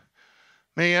hands,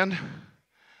 men.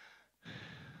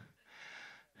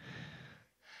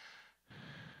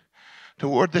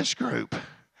 Toward this group.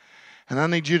 And I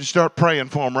need you to start praying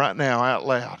for them right now out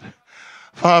loud.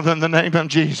 Father, in the name of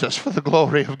Jesus, for the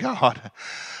glory of God,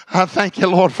 I thank you,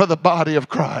 Lord, for the body of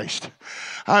Christ.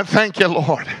 I thank you,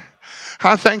 Lord.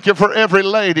 I thank you for every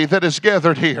lady that is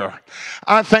gathered here.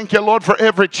 I thank you, Lord, for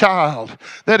every child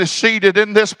that is seated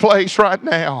in this place right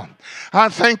now. I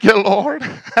thank you, Lord.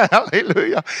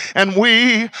 Hallelujah. And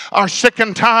we are sick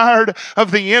and tired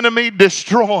of the enemy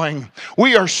destroying.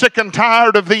 We are sick and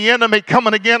tired of the enemy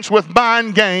coming against with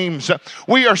mind games.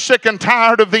 We are sick and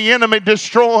tired of the enemy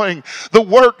destroying the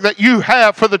work that you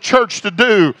have for the church to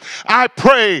do. I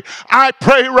pray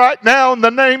right now in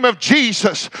the name of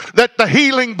Jesus that the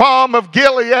healing balm of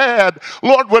Gilead,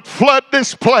 Lord, would flood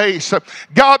this place.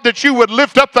 God, that you would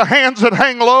lift up the hands that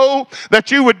hang low, that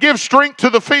you would give strength to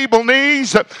the feeble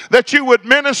knees, that you would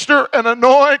minister and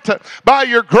anoint by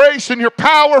your grace and your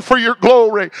power for your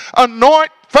glory.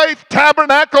 Anoint Faith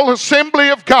Tabernacle Assembly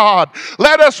of God.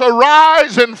 Let us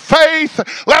arise in faith.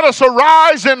 Let us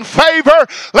arise in favor.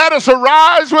 Let us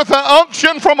arise with an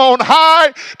unction from on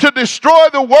high to destroy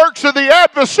the works of the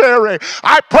adversary.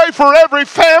 I pray for every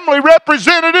family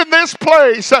represented in this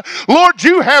place. Lord,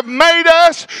 you have made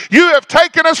us. You have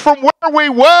taken us from where we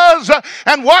was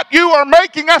and what you are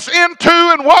making us into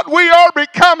and what we are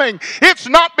becoming. It's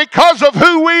not because of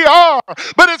who we are,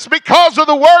 but it's because of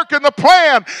the work and the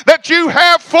plan that you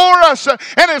have for us. And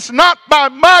it's not by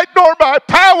might nor by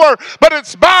power, but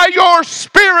it's by your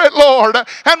Spirit, Lord.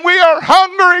 And we are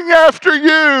hungering after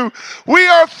you. We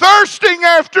are thirsting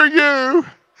after you.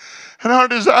 And our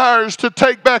desire is to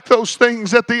take back those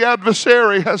things that the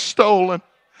adversary has stolen.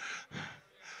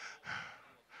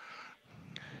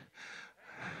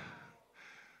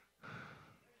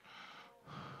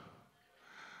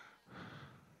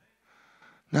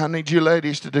 Now I need you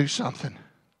ladies to do something.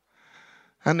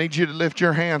 I need you to lift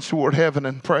your hands toward heaven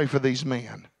and pray for these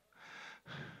men.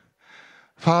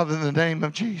 Father, in the name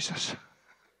of Jesus.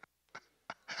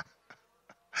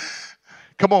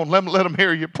 Come on, let them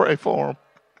hear you pray for them.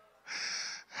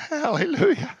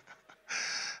 Hallelujah.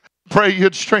 Pray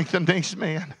you'd strengthen these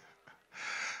men.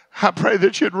 I pray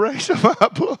that you'd raise them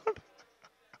up, Lord.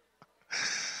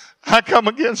 I come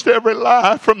against every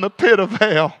lie from the pit of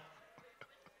hell.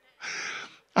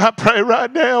 I pray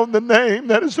right now in the name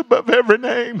that is above every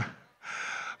name,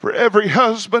 for every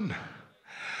husband,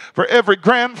 for every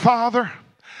grandfather.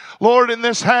 Lord, in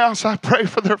this house, I pray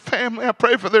for their family. I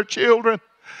pray for their children.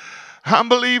 I'm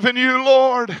believing you,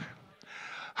 Lord.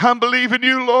 I'm believing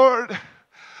you, Lord,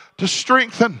 to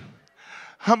strengthen.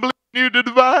 I'm believing you to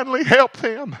divinely help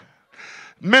them,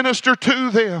 minister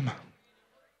to them.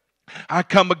 I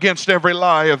come against every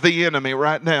lie of the enemy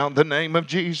right now in the name of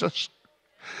Jesus.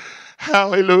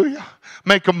 Hallelujah.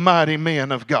 Make them mighty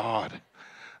men of God.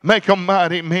 Make them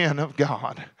mighty men of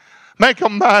God. Make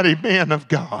them mighty men of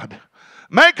God.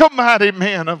 Make them mighty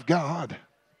men of God.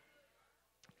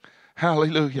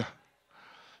 Hallelujah.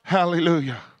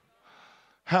 Hallelujah.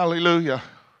 Hallelujah.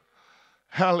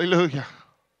 Hallelujah.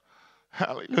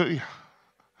 Hallelujah.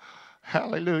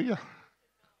 Hallelujah.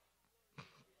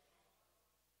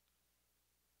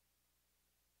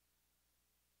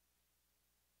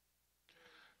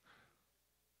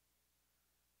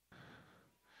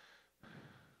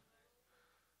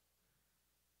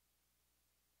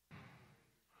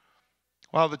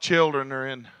 While the children are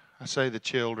in, I say the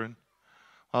children,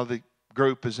 while the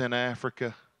group is in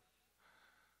Africa.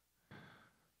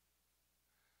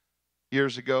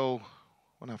 Years ago,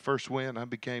 when I first went, I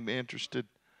became interested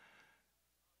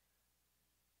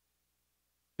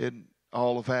in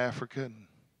all of Africa. And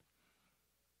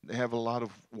they have a lot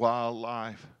of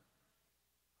wildlife.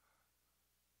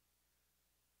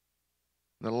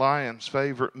 The lion's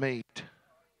favorite meat.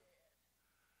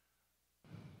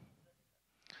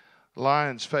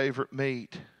 Lion's favorite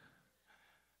meat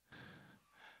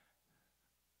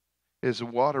is a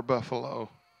water buffalo.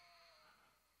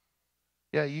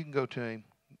 Yeah, you can go to him.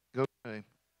 Go to him.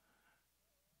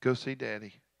 Go see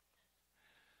Daddy.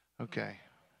 Okay.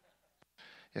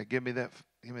 Yeah, give me that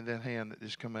hand that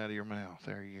just come out of your mouth.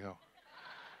 There you go.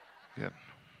 Good.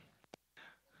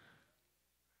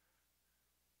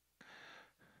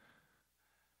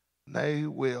 They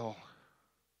will,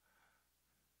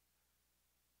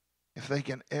 if they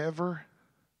can ever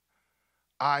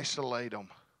isolate them,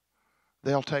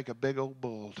 they'll take a big old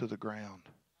bull to the ground.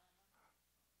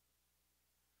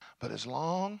 But as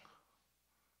long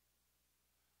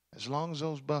as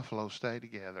those buffaloes stay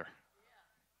together,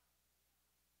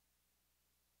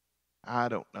 I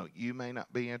don't know. You may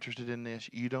not be interested in this.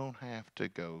 You don't have to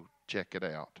go check it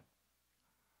out.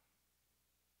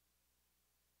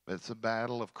 It's the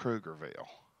Battle of Krugerville.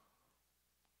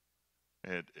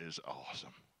 It is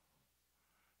awesome.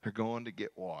 They're going to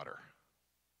get water.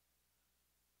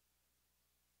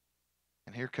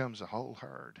 And here comes a whole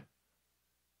herd.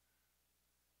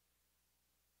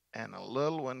 And a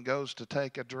little one goes to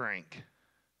take a drink.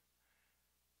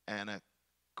 And a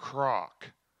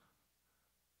croc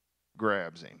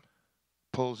grabs him,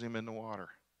 pulls him in the water.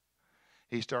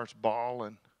 He starts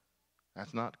bawling.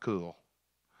 That's not cool.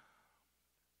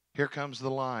 Here comes the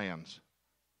lions.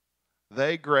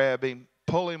 They grab him,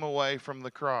 pull him away from the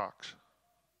crocs.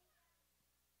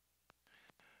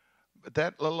 But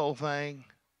that little old thing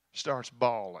starts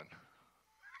bawling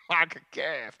like a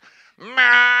calf.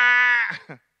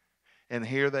 And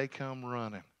here they come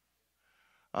running.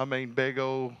 I mean, big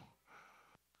old,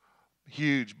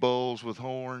 huge bulls with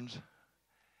horns.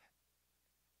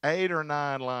 8 or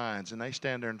 9 lions, and they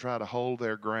stand there and try to hold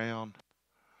their ground.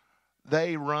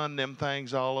 They run them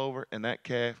things all over, and that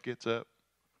calf gets up,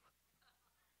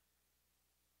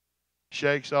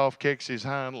 shakes off, kicks his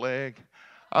hind leg.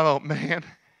 I thought, man,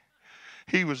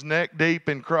 he was neck deep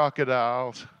in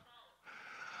crocodiles.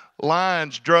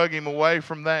 Lions drug him away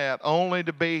from that, only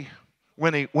to be,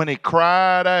 when he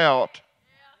cried out,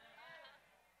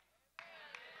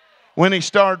 when he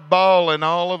started bawling,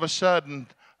 all of a sudden,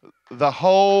 the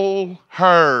whole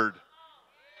herd.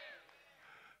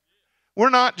 We're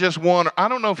not just one. I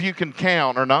don't know if you can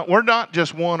count or not. We're not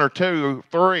just 1 or 2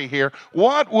 or 3 here.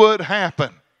 What would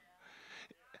happen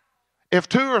if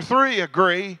 2 or 3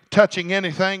 agree touching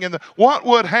anything? What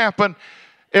would happen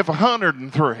if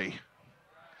 103?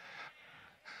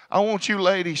 I want you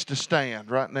ladies to stand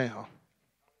right now.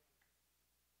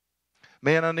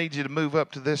 Man, I need you to move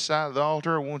up to this side of the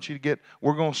altar. I want you to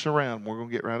we're going to surround. We're going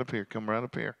to get right up here. Come right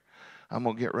up here. I'm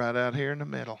going to get right out here in the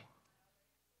middle.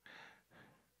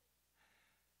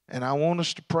 And I want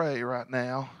us to pray right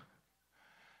now.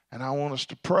 And I want us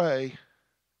to pray.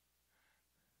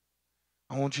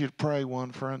 I want you to pray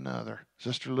one for another.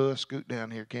 Sister Lewis, scoot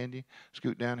down here, can you?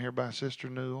 Scoot down here by Sister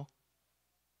Newell.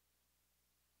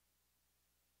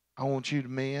 I want you to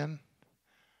men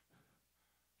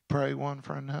pray one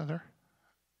for another.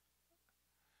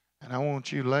 And I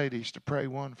want you ladies to pray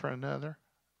one for another.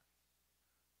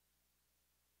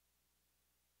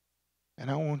 And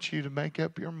I want you to make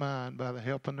up your mind by the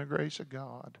help and the grace of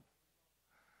God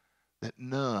that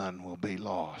none will be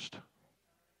lost.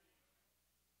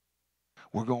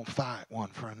 We're going to fight one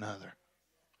for another.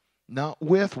 Not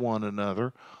with one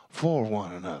another, for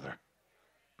one another.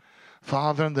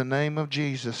 Father, in the name of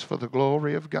Jesus, for the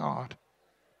glory of God,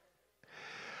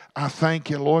 I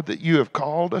thank you, Lord, that you have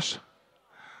called us.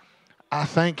 I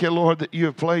thank you, Lord, that you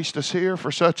have placed us here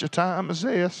for such a time as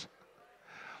this.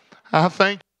 I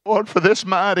thank you, Lord, for this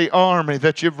mighty army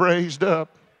that you've raised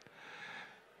up.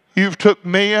 You've took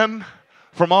men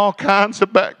from all kinds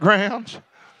of backgrounds.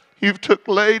 You've took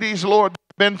ladies, Lord, that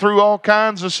have been through all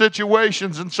kinds of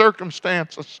situations and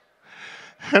circumstances.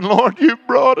 And Lord, you've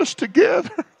brought us together.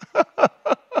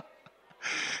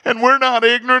 And we're not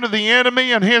ignorant of the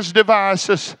enemy and his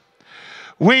devices.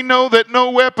 We know that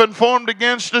no weapon formed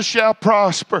against us shall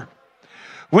prosper.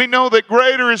 We know that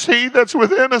greater is he that's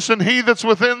within us than he that's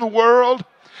within the world.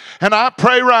 And I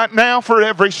pray right now for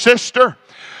every sister.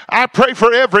 I pray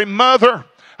for every mother.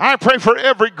 I pray for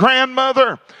every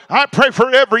grandmother. I pray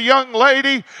for every young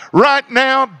lady. Right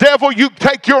now, devil, you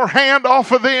take your hand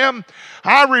off of them.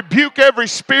 I rebuke every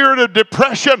spirit of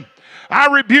depression.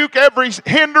 I rebuke every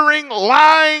hindering,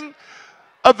 lying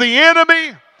of the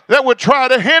enemy that would try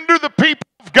to hinder the people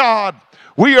of God.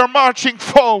 We are marching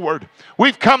forward.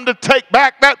 We've come to take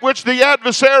back that which the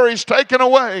adversary's taken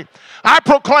away. I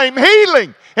proclaim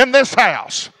healing in this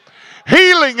house.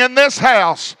 Healing in this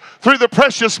house through the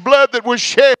precious blood that was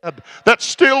shed that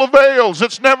still avails.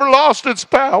 It's never lost its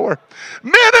power.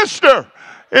 Minister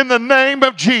in the name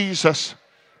of Jesus.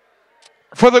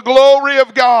 For the glory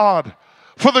of God.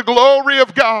 For the glory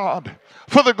of God.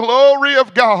 For the glory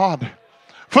of God.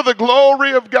 For the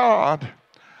glory of God.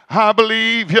 I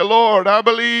believe you, Lord. I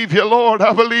believe you, Lord.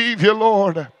 I believe you,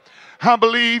 Lord. I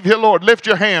believe you, Lord. Lift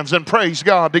your hands and praise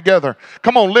God together.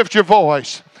 Come on, lift your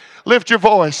voice. Lift your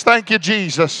voice. Thank you,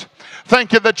 Jesus.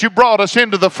 Thank you that you brought us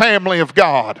into the family of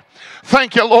God.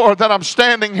 Thank you, Lord, that I'm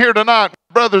standing here tonight,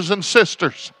 brothers and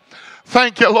sisters.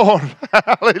 Thank you, Lord.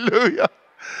 Hallelujah.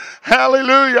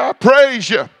 Hallelujah. I praise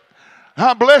you.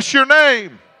 I bless your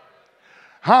name.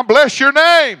 I bless your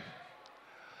name.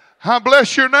 I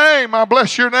bless your name. I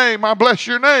bless your name. I bless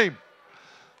your name.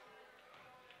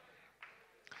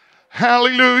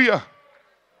 Hallelujah.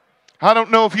 I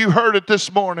don't know if you heard it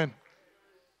this morning.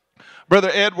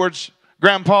 Brother Edwards,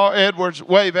 Grandpa Edwards,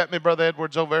 wave at me, Brother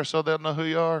Edwards, over there so they'll know who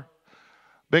you are.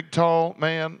 Big, tall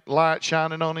man, light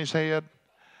shining on his head.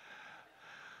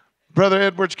 Brother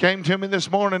Edwards came to me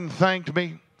this morning and thanked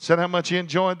me, said how much he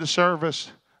enjoyed the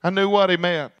service. I knew what he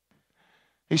meant.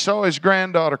 He saw his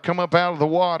granddaughter come up out of the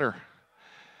water.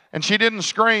 And she didn't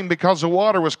scream because the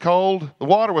water was cold. The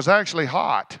water was actually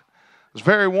hot. It was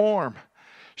very warm.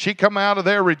 She come out of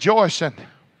there rejoicing.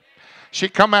 She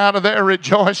come out of there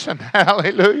rejoicing.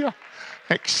 Hallelujah.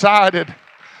 Excited.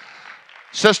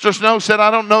 Sister Snow said, I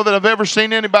don't know that I've ever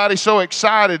seen anybody so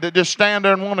excited to just stand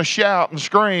there and want to shout and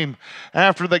scream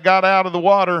after they got out of the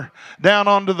water down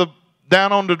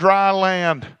onto dry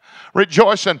land,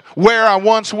 rejoicing where I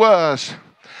once was.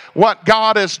 What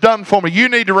God has done for me. You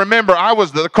need to remember,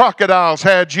 the crocodiles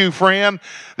had you, friend.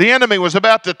 The enemy was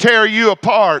about to tear you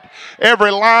apart.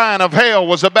 Every lion of hell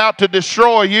was about to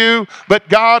destroy you. But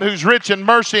God, who's rich in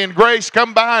mercy and grace,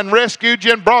 come by and rescued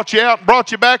you and brought you out and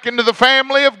brought you back into the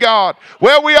family of God.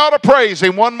 Well, we ought to praise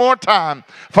Him one more time.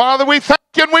 Father, we thank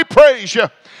you and we praise you.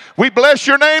 We bless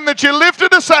your name that you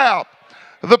lifted us out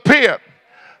of the pit,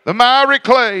 the miry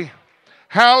clay.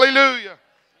 Hallelujah.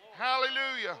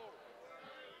 Hallelujah.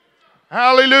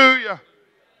 Hallelujah.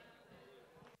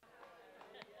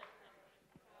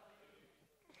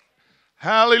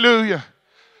 Hallelujah.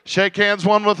 Shake hands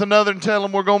one with another and tell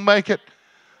them we're going to make it.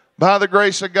 By the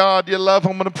grace of God, you love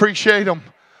them and appreciate them.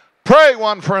 Pray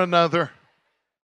one for another.